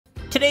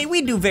Today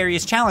we do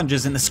various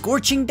challenges in the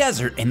scorching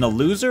desert, and the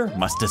loser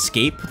must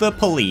escape the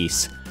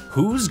police.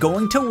 Who's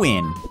going to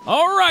win?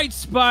 All right,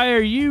 Spy,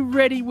 are you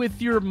ready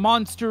with your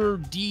Monster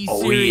D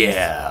series? Oh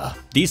yeah.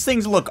 These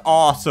things look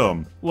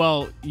awesome.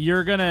 Well,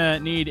 you're gonna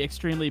need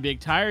extremely big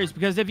tires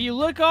because if you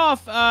look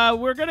off,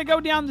 we're gonna go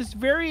down this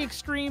very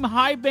extreme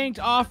high-banked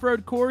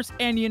off-road course,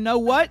 and you know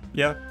what?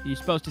 Yeah. You're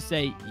supposed to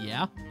say,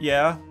 yeah.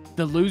 Yeah.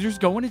 The loser's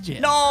going to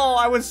jail. No,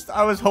 I was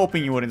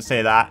hoping you wouldn't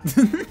say that.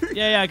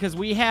 Yeah, because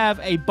we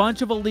have a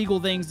bunch of illegal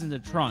things in the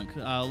trunk,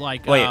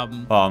 like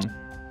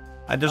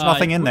there's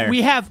nothing in there.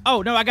 We have,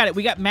 oh, no, I got it.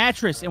 We got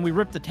mattress, and we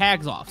ripped the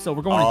tags off, so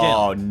we're going to jail.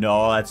 Oh,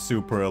 no, that's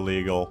super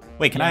illegal.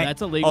 Wait, can I?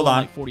 That's illegal hold on,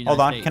 in like 49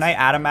 hold on. states. Can I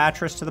add a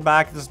mattress to the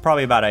back? This is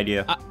probably a bad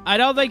idea. I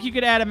don't think you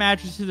could add a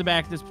mattress to the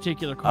back of this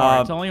particular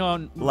car. It's only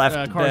on left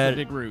cars bed.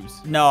 with big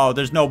roofs. No,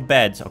 there's no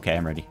beds. Okay,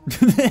 I'm ready.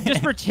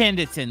 Just pretend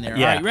it's in there.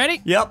 Yeah. All right, you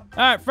ready? Yep.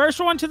 All right, first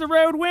one to the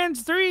road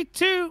wins. 3,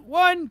 2,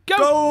 1, go!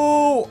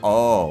 Go!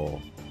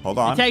 Oh, hold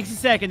on. It takes a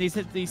second.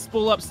 These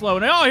spool up slow.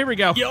 And, oh, here we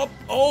go. Yep.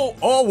 Oh,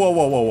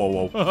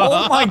 whoa.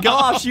 Oh my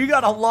gosh, you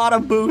got a lot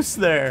of boost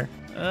there.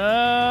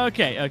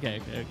 Okay.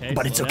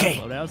 But it's Slow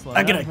okay. down, slow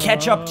I'm down. gonna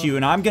catch up to you,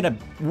 and I'm gonna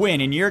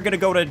win, and you're gonna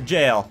go to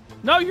jail.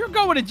 No, you're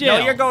going to jail.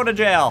 No, you're going to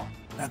jail.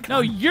 No,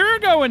 you're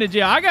going to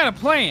jail. I got a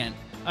plan,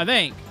 I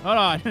think. Hold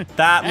on.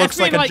 That looks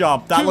like a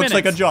jump. That looks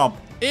like a jump.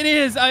 It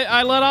is.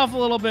 I let off a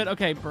little bit.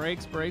 Okay,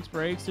 brakes.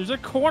 There's a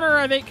corner,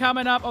 I think,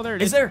 coming up. Oh, there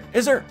it is.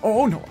 Is there?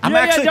 Oh, no. I'm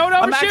actually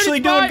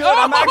doing good.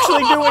 I'm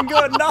actually doing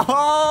good. No.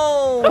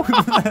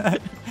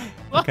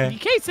 Well, Okay. you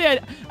can't say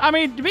it. I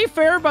mean, to be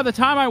fair, by the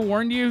time I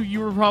warned you, you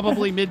were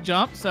probably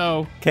mid-jump,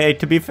 so... Okay,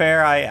 to be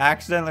fair, I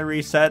accidentally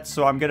reset,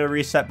 so I'm going to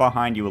reset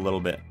behind you a little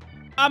bit.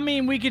 I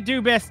mean, we could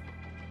do best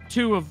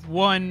 2 of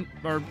 1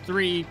 or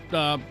 3,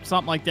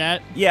 something like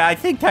that. Yeah, I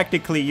think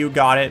technically you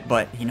got it,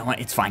 but you know what?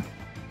 It's fine.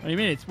 What do you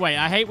mean it's... Wait,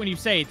 I hate when you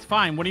say it's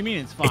fine. What do you mean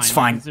it's fine? It's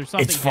fine. Is there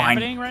something It's fine.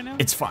 happening right now?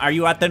 It's fine. Are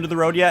you at the end of the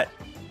road yet?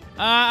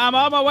 I'm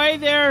on my way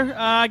there.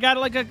 I got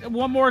like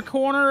one more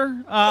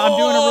corner. I'm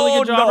doing a really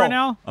good job right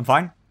now. I'm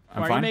fine.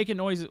 Why are you making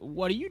noises?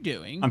 What are you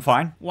doing? I'm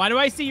fine. Why do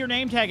I see your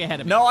name tag ahead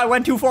of me? No, I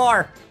went too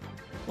far.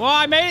 Well,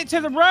 I made it to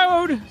the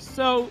road,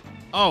 so...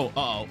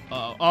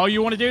 Oh,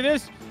 you want to do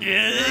this?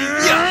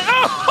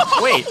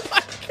 Yeah. Wait.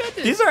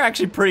 These are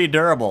actually pretty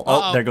durable.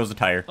 Oh, there goes a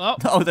tire.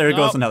 Oh, there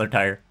goes another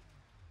tire.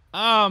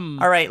 All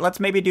right, let's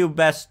maybe do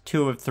best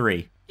 2 of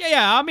 3.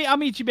 Yeah, I'll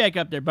meet you back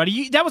up there,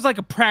 buddy. That was like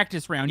a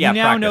practice round. Yeah,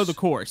 you now know the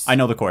course. I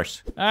know the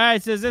course. All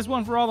right, so is this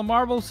one for all the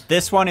marbles?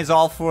 This one is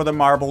all for the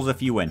marbles if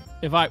you win.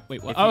 Wait,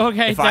 what? Oh,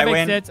 okay, If that I makes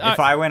win, sense.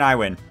 if I win, I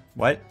win.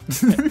 What?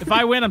 If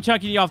I win, I'm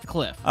chucking you off the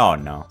cliff. Oh,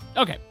 no.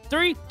 Okay,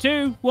 3,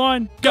 2,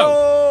 1, go.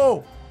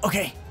 Go!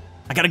 Okay,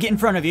 I gotta get in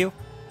front of you.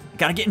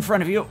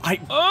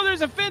 Oh,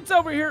 there's a fence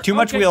over here. Too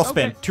much wheel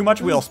spin. Too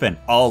much wheel spin.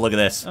 Oh, look at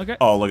this. Okay.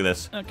 Oh, look at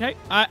this. Okay.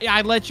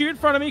 I let you in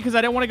front of me because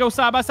I didn't want to go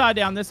side by side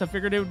down this. I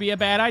figured it would be a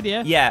bad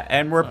idea. Yeah,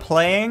 and we're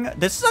playing.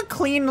 This is a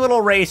clean little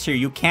race here.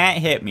 You can't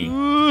hit me.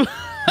 Ooh,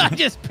 I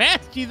just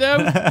passed you,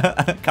 though.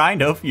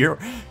 Kind of. You're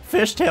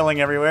fishtailing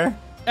everywhere.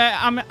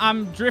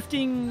 I'm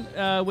drifting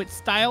with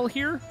style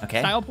here. Okay.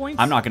 Style points.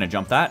 I'm not going to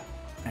jump that.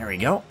 There we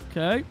go.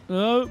 Okay.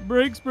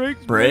 Brakes.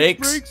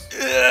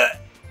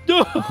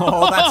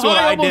 Oh, that's what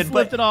I did.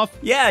 Flipped it off.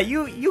 Yeah,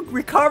 you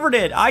recovered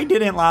it. I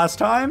didn't last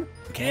time.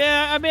 Okay.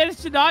 Yeah, I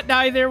managed to not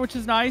die there, which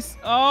is nice.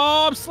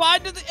 Oh, I'm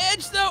sliding to the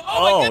edge, though.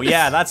 Oh, my goodness.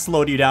 Yeah, that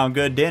slowed you down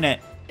good, didn't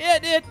it? Yeah,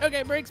 it did.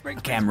 Okay, brakes.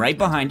 Okay, I'm right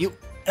behind you.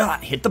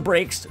 Hit the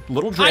brakes.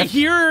 Little drift. I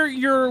hear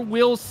your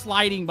wheels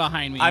sliding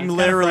behind me. I'm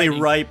literally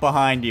right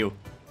behind you.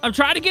 I'm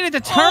trying to get it to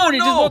turn. It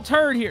just won't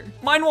turn here.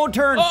 Mine won't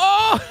turn.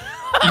 Oh!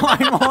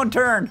 Mine won't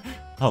turn.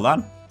 Hold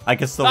on. I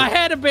can still. I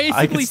had to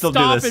basically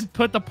stop and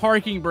put the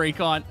parking brake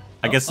on.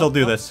 I can still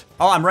do this.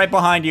 Oh, I'm right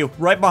behind you.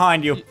 Right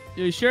behind you.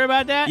 You sure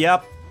about that?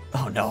 Yep.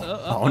 Oh, no.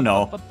 Oh,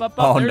 no.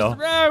 Oh, no. The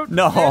road.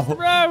 No. There's the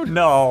road.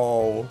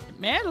 No.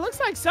 Man, it looks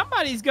like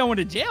somebody's going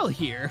to jail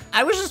here.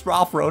 I was just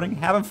off-roading,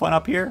 having fun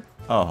up here.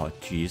 Oh,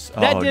 jeez.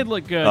 That did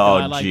look good. Oh,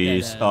 I like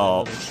jeez.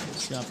 Oh,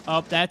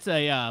 that's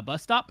a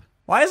bus stop?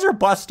 Why is there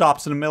bus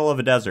stops in the middle of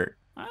a desert?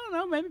 I don't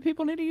know. Maybe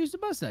people need to use the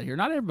bus out here.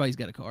 Not everybody's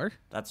got a car.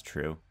 That's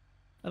true.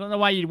 I don't know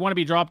why you'd want to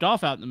be dropped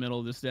off out in the middle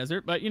of this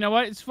desert, but you know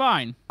what? It's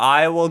fine.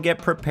 I will get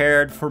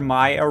prepared for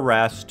my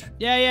arrest.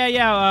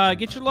 Yeah.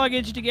 Get your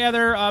luggage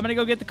together. I'm going to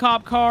go get the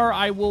cop car.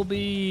 I will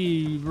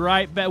be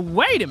right back.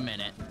 Wait a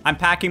minute. I'm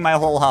packing my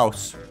whole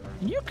house.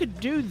 You could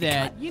do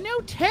that. You know,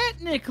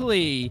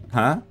 technically.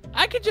 Huh?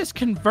 I could just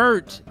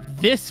convert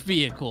this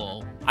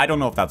vehicle. I don't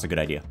know if that's a good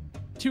idea.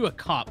 To a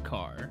cop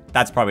car.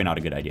 That's probably not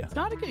a good idea. It's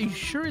not a good. Are you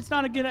sure it's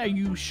not a good? Are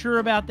you sure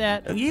about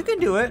that? You can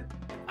do it.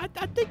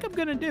 I think I'm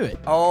gonna do it.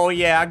 Oh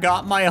yeah, I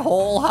got my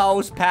whole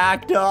house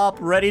packed up,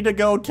 ready to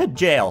go to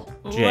jail.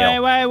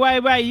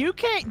 Wait. You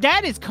can't.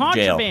 That is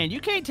contraband. Jail.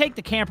 You can't take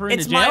the camper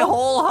into jail. It's my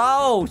whole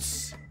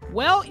house.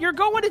 Well, you're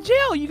going to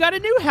jail. You got a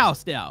new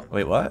house now.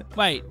 Wait, what?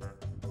 Wait.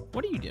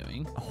 What are you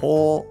doing?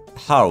 Whole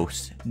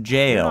house,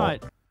 jail.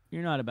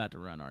 You're not about to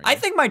run, are you? I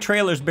think my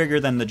trailer's bigger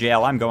than the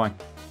jail I'm going.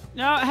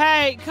 No,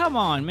 hey, come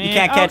on, man. You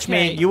can't catch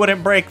me. You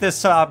wouldn't break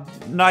this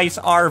nice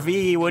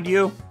RV, would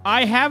you?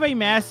 I have a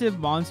massive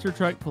monster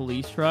truck,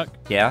 police truck.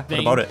 Yeah, what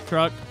about it?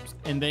 Truck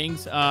and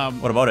things.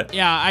 What about it?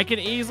 Yeah, I can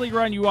easily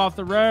run you off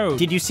the road.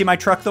 Did you see my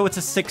truck, though? It's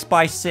a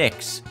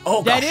 6x6.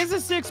 Oh, gosh. That is a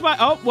 6x...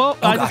 Oh, well,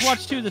 I just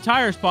watched 2 of the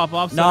tires pop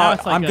off, so no, now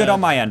it's like I'm good on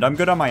my end. I'm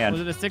good on my end.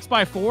 Was it a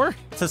 6x4?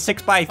 It's a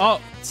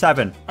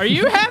 6x7. Are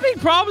you having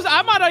problems?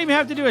 I might not even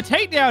have to do a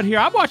takedown here.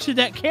 I'm watching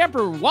that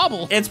camper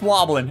wobble. It's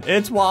wobbling.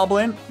 It's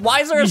wobbling. Why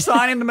is there a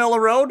sign in the middle of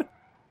the road?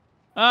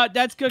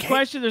 That's a good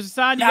question. There's a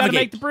sign. You gotta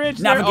make the bridge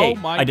Navigate. there.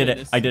 Oh, my I did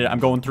goodness. it. I did it. I'm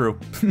going through.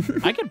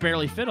 I can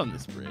barely fit on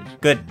this bridge.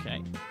 Good.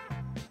 Okay.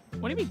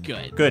 What do you mean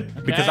good? Good,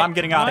 okay. Because I'm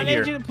getting out of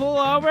here. I need you to pull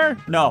over.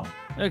 No.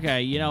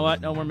 Okay, you know what?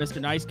 No more Mr.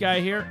 Nice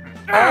Guy here.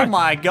 Oh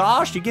my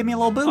gosh, you give me a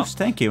little boost.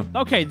 Thank you.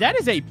 Okay, that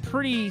is a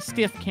pretty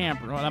stiff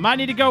camper. I might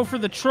need to go for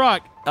the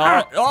truck.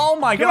 Oh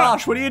my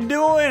gosh, what are you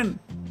doing?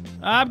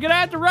 I'm gonna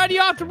have to run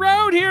you off the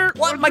road here.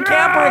 What? My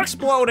camper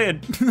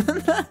exploded.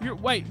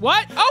 Wait,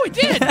 what? Oh, it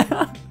did.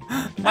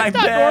 My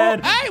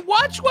bad. Hey,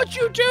 watch what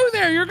you do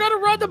there. You're gonna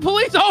run the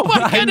police. Oh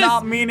my goodness. I'm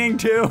not meaning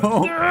to.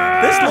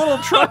 This little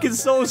truck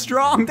is so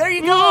strong. There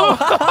you go.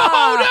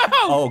 Oh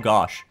no. Oh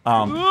gosh.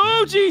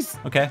 Oh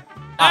jeez. Okay.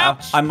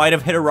 I might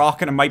have hit a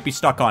rock and I might be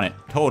stuck on it.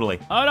 Totally.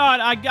 Hold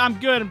on. I'm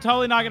good. I'm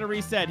totally not gonna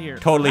reset here.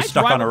 Totally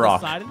stuck on a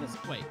rock. Side of this?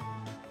 Wait.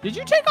 Did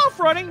you take off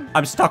running?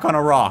 I'm stuck on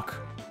a rock.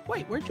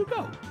 Wait, where'd you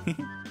go?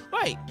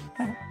 Wait.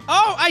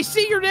 Oh, I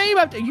see your name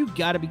up there. You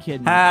gotta be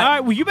kidding me. All right,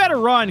 well, you better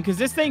run, because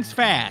this thing's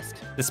fast.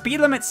 The speed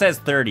limit says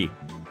 30.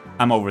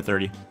 I'm over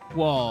 30.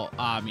 Well,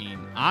 I mean,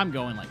 I'm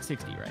going like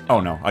 60 right now.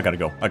 Oh, no. I gotta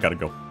go. I gotta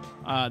go.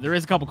 There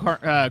is a couple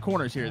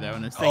corners here, though,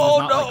 and this thing is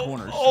not like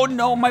corners. Oh,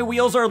 no. My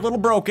wheels are a little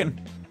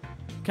broken.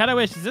 Kind of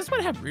wish. Does this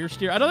one have rear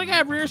steer? I don't think I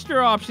have rear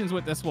steer options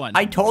with this one.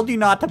 I told you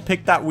not to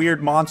pick that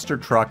weird monster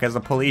truck as a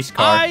police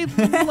car. I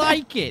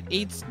like it.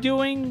 It's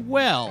doing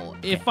well.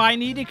 If I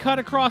need to cut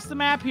across the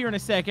map here in a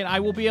second, I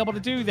will be able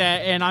to do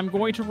that, and I'm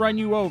going to run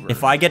you over.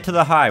 If I get to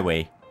the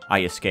highway,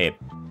 I escape.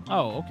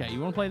 Oh, okay. You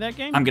want to play that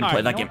game? I'm going to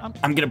play that game.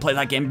 I'm going to play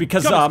that game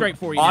because, straight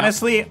for you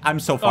honestly, I'm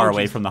so far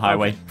away from the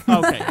highway.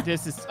 Okay.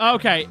 This is...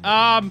 Okay.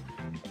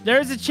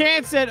 There's a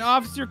chance that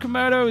Officer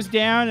Komodo is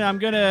down, and I'm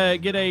gonna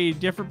get a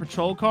different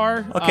patrol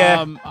car.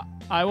 Okay.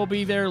 I will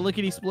be there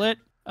lickety-split.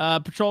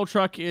 Patrol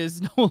truck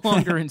is no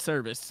longer in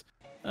service.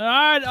 All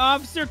right,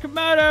 Officer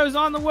Komodo's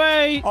on the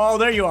way. Oh,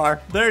 there you are.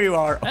 There you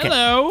are. Okay.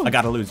 Hello. I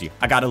gotta lose you.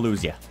 I gotta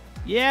lose you.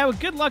 Yeah, well,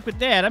 good luck with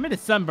that. I'm in a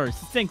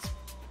sunburst. This thing's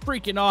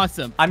freaking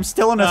awesome. I'm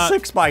still in a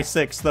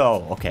 6x6,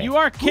 though. Okay. You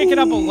are kicking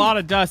up a lot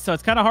of dust, so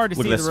it's kind of hard to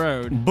see the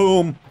road.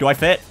 Boom. Do I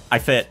fit? I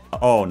fit.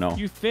 Oh, no.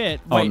 You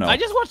fit. Wait, no. I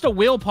just watched a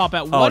wheel pop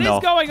out. What is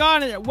going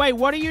on? Wait,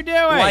 what are you doing?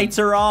 Lights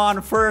are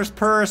on. First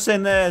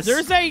person this.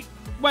 There's a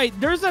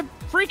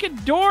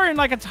freaking door and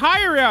like a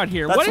tire out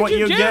here. That's what did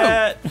you do?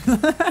 Get.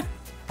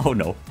 Oh,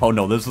 no. Oh,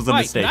 no. This was a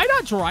mistake. Did I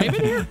not drive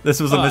in here? This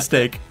was a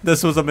mistake.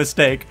 This was a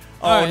mistake.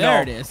 Oh, no.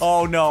 There it is.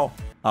 Oh, no.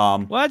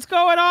 What's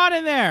going on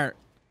in there?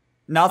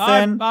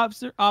 Nothing.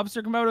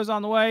 Officer Komodo's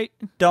on the way.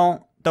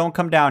 Don't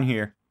come down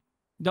here.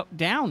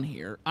 Down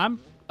here?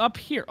 I'm up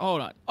here. Hold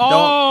on.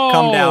 Don't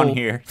come down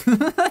here.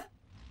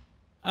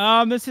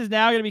 This is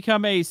now going to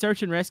become a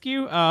search and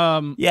rescue.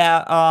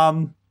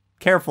 Yeah,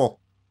 careful.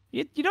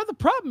 You know, the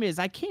problem is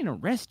I can't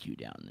arrest you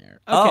down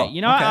there. Okay,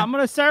 you know, I'm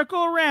going to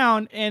circle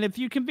around, and if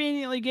you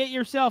conveniently get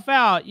yourself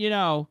out, you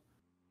know,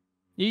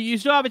 you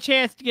still have a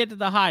chance to get to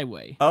the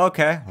highway.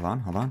 Okay, hold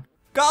on.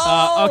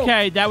 Go!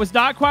 Okay, that was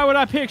not quite what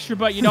I pictured,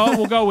 but you know what?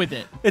 We'll go with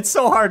it. It's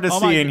so hard to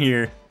see in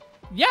here.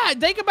 Yeah,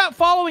 think about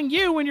following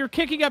you when you're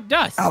kicking up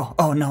dust.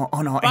 Oh no.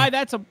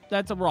 That's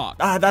a rock.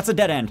 That's a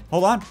dead end.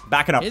 Hold on.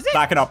 Backing up. Is it?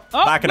 Backing up.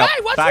 Oh, backing up.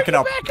 Backing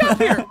up. Back up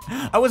here.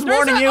 I was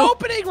warning you. There's an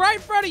opening right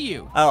in front of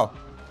you. Oh,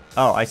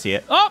 I see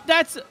it. Oh,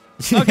 that's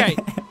okay.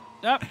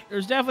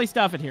 There's definitely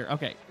stuff in here.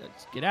 Okay,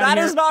 let's get out of here.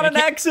 That is not an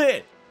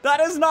exit. That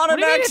is not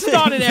an exit. It's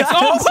not an exit.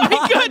 Oh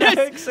my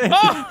goodness.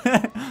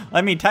 Oh.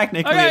 I mean,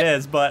 technically it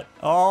is, but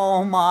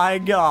oh my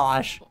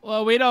gosh.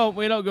 Well, we don't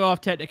go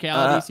off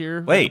technicalities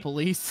here. Wait, with the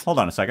police. Hold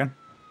on a second.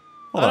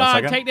 Hold on a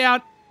second. Take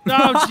down.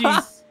 Oh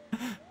jeez.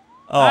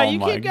 Oh you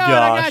my keep going.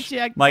 gosh. I got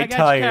you. My I got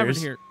tires. you covered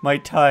here. My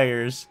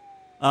tires.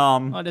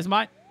 Oh, does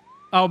mine?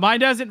 Oh,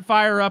 mine doesn't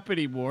fire up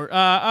anymore.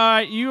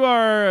 You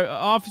are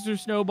Officer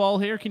Snowball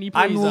here. Can you please?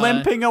 I'm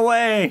limping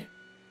away.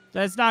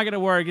 That's not gonna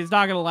work. It's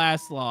not gonna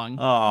last long.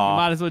 Oh. You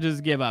might as well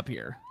just give up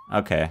here.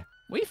 Okay.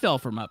 We fell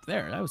from up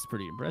there. That was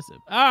pretty impressive.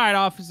 All right,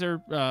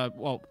 Officer.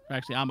 Well,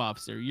 actually, I'm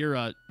Officer. You're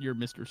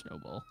Mr.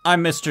 Snowball.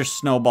 I'm Mr.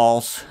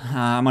 Snowballs.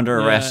 I'm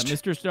under arrest.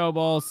 Mr.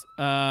 Snowballs.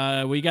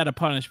 We got a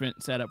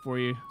punishment set up for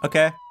you.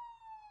 Okay.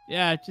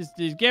 Yeah, just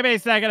give me a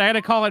second. I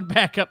gotta call it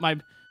back up. My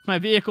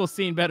vehicle's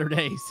seen better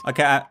days.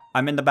 Okay,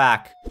 I'm in the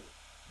back.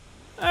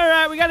 All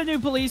right, we got a new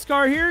police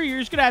car here. You're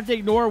just gonna have to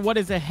ignore what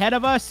is ahead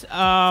of us.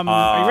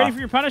 Are you ready for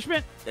your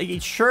punishment?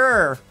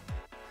 Sure.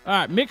 All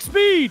right, mixed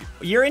speed.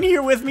 You're in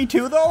here with me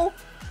too, though?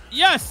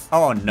 Yes.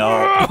 Oh,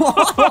 no.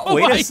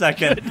 Wait a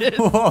second.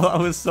 Whoa, that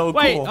was so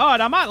cool. Wait,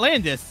 I might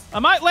land this. I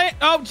might land.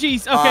 Oh,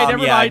 jeez. Okay,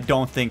 never yeah, mind.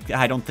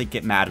 I don't think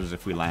it matters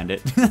if we land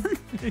it.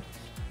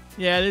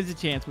 Yeah, there's a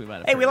chance we might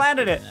have. Hey, we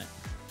landed it.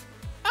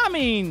 I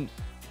mean,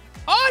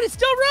 it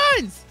still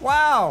runs.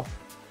 Wow.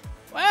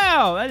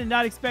 Wow, I did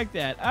not expect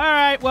that. All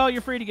right, well,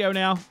 you're free to go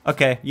now.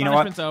 Okay, you know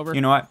what? Over.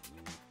 You know what?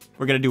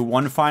 We're going to do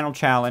one final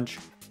challenge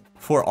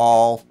for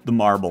all the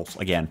marbles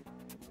again.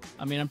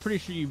 I mean, I'm pretty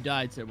sure you've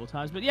died several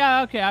times, but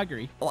yeah, okay, I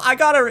agree. Well, I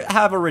got to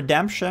have a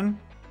redemption.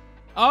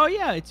 Oh,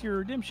 yeah, it's your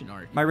redemption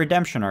arc. My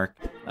redemption arc.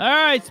 All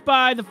right,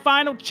 Spy, the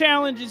final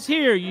challenge is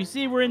here. You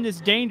see we're in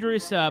this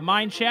dangerous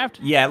mine shaft?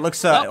 Yeah, it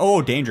looks,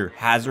 danger.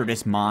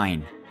 Hazardous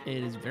mine.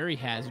 It is very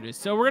hazardous.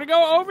 So we're going to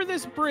go over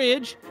this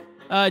bridge,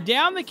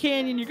 down the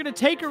canyon. You're going to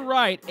take a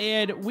right,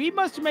 and we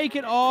must make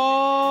it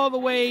all the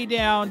way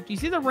down. Do you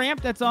see the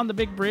ramp that's on the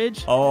big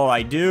bridge? Oh,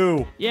 I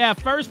do. Yeah,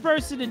 first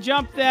person to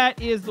jump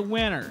that is the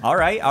winner. All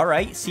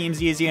right.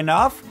 Seems easy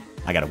enough.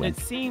 I got to win. It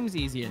seems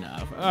easy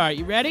enough. All right,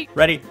 you ready?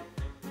 Ready.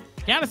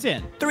 Count us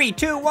in. 3,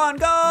 2, 1,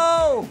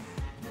 go!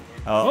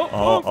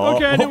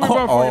 Okay, I knew we both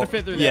were going to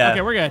fit through that. Yeah.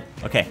 Okay, we're good.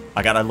 Okay,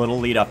 I got a little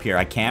lead up here.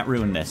 I can't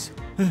ruin this.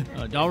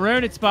 Don't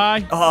ruin it,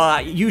 Spy.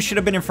 You should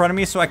have been in front of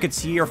me so I could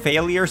see your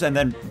failures and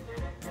then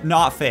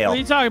not fail. What are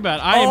you talking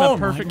about? I am a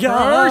perfect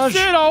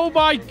person. Oh,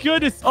 my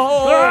goodness.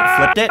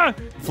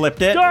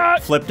 Flipped it.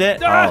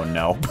 Oh,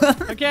 no.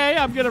 Okay,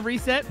 I'm going to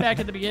reset back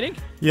at the beginning.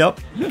 Yep.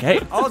 Okay.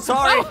 Oh,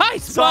 sorry. Oh, hi,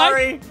 Spy.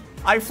 Sorry.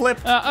 I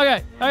flipped.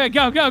 Okay,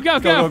 go.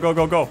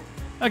 Go.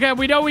 Okay,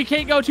 we know we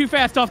can't go too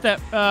fast off that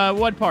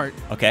one part.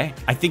 Okay,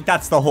 I think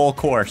that's the whole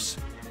course.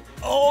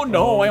 Oh,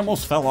 no, I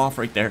almost fell off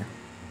right there.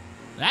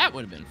 That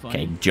would have been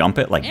funny. Okay, jump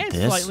it like and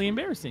this. Slightly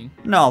embarrassing.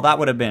 No, that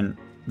would have been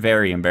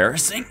very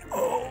embarrassing.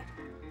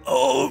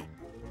 Oh.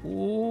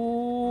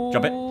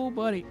 Jump it.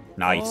 Buddy.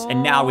 Nice,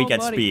 and now we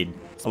get speed.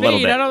 Speed, a little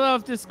bit. I don't know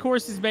if this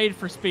course is made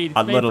for speed.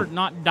 It's made for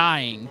not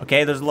dying.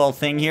 Okay, there's a little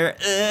thing here.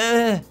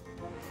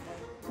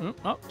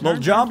 Little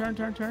jump.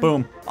 Turn.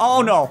 Boom.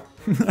 Oh, no.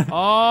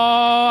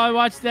 Oh, I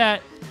watched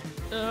that.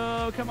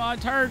 Oh, come on,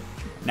 turn.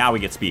 Now we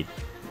get speed.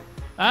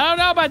 I don't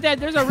know about that.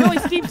 There's a really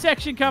steep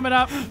section coming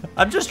up.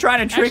 I'm just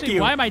trying to trick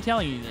you. Why am I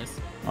telling you this?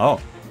 Oh.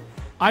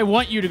 I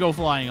want you to go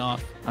flying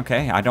off.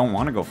 Okay, I don't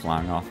want to go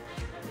flying off.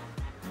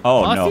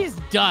 Oh, all no. I see is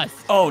dust.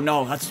 Oh,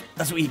 no, that's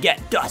what you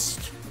get.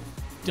 Dust.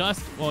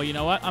 Dust? Well, you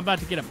know what? I'm about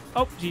to get a...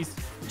 Oh, jeez.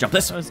 Jump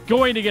this. I was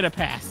going to get a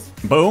pass.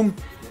 Boom.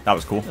 That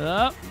was cool.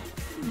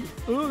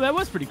 Ooh, that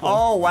was pretty cool.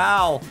 Oh,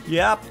 wow.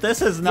 Yep,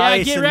 this is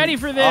nice. Yeah, get ready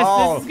for this.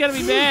 Oh. This is going to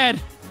be bad.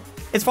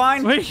 It's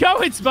fine. Where you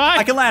going, Spy?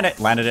 I can land it.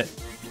 Landed it.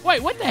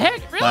 Wait, what the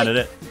heck? Really? Landed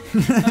it.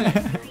 Okay.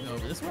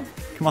 Over this one?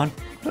 Come on.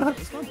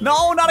 This one?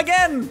 No, not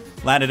again.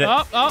 Landed it.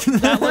 Oh,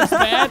 that looks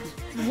bad.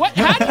 What?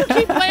 How do you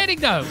keep landing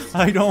those?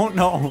 I don't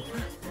know.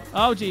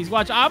 Oh, geez.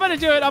 Watch. I'm going to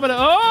do it.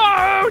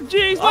 Oh,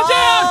 jeez. Watch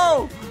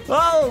out.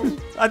 Oh,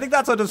 I think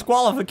that's a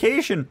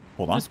disqualification.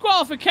 Hold on.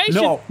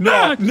 Disqualification?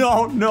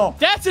 No.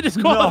 That's a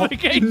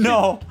disqualification.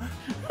 No,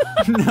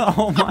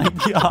 my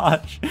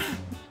gosh.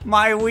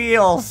 My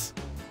wheels.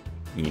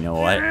 You know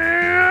what?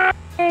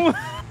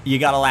 You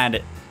gotta land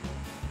it.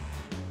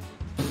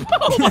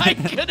 Oh my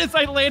goodness,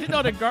 I landed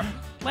on a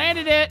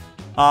landed it.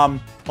 Hold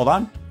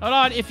on. Hold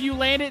on. If you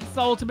land it, it's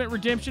the ultimate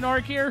redemption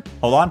arc here.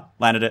 Hold on.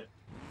 Landed it.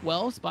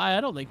 Well, Spy,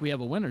 I don't think we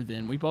have a winner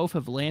then. We both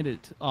have landed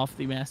off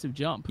the massive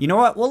jump. You know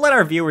what? We'll let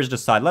our viewers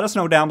decide. Let us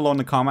know down below in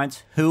the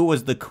comments who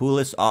was the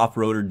coolest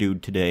off-roader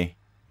dude today.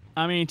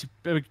 I mean, to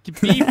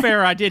be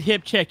fair, I did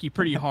hip check you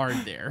pretty hard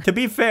there. To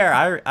be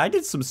fair, I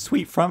did some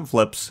sweet front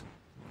flips.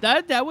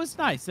 That was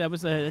nice.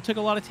 It took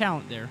a lot of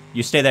talent there.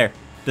 You stay there.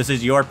 This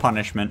is your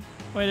punishment.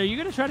 Wait, are you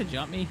going to try to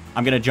jump me?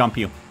 I'm going to jump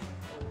you.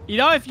 You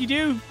know, if you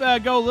do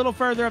go a little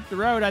further up the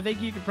road, I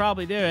think you could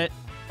probably do it.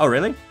 Oh,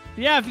 really?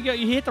 Yeah, if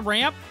you hit the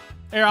ramp.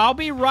 There, I'll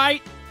be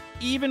right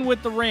even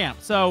with the ramp.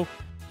 So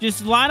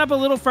just line up a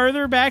little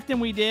further back than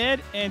we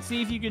did and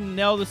see if you can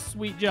nail the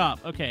sweet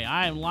jump. Okay,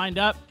 I am lined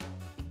up.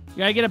 You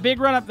got to get a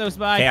big run up, though,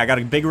 Spy. Okay, I got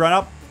a big run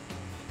up.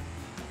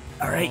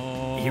 All right,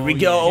 here we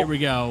go. Here we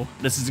go.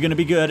 This is going to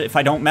be good if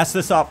I don't mess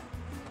this up.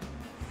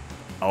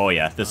 Oh,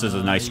 yeah, this is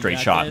a nice straight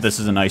shot. This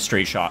is a nice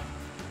straight shot.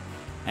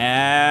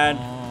 And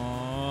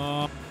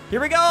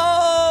here we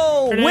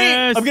go.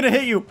 Wait, I'm going to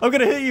hit you. I'm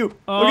going to hit you.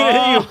 I'm going to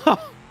hit you.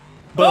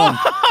 Boom.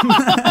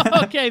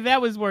 Okay,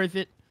 that was worth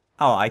it.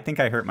 Oh, I think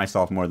I hurt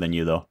myself more than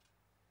you, though.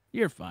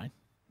 You're fine.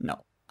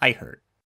 No, I hurt.